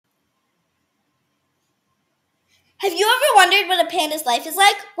Have you ever wondered what a panda's life is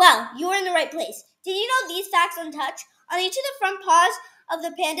like? Well, you are in the right place. Did you know these facts on touch? On each of the front paws of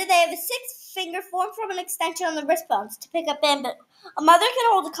the panda, they have a sixth finger formed from an extension on the wrist bones to pick up bamboo. A mother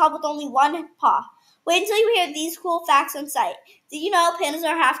can hold a cub with only one paw. Wait until you hear these cool facts on sight. Did you know pandas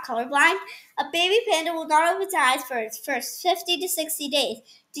are half colorblind? A baby panda will not open its eyes for its first 50 to 60 days.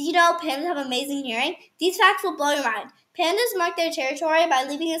 Did you know pandas have amazing hearing? These facts will blow your mind. Pandas mark their territory by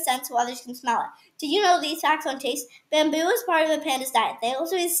leaving a scent so others can smell it. Did you know these facts on taste? Bamboo is part of a panda's diet. They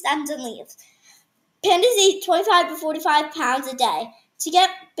also eat stems and leaves. Pandas eat 25 to 45 pounds a day. To get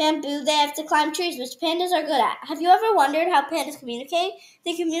bamboo, they have to climb trees, which pandas are good at. Have you ever wondered how pandas communicate?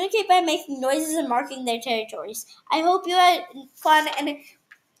 They communicate by making noises and marking their territories. I hope you had fun and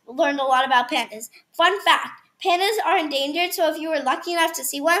learned a lot about pandas. Fun fact, pandas are endangered, so if you were lucky enough to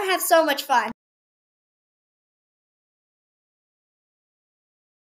see one, have so much fun.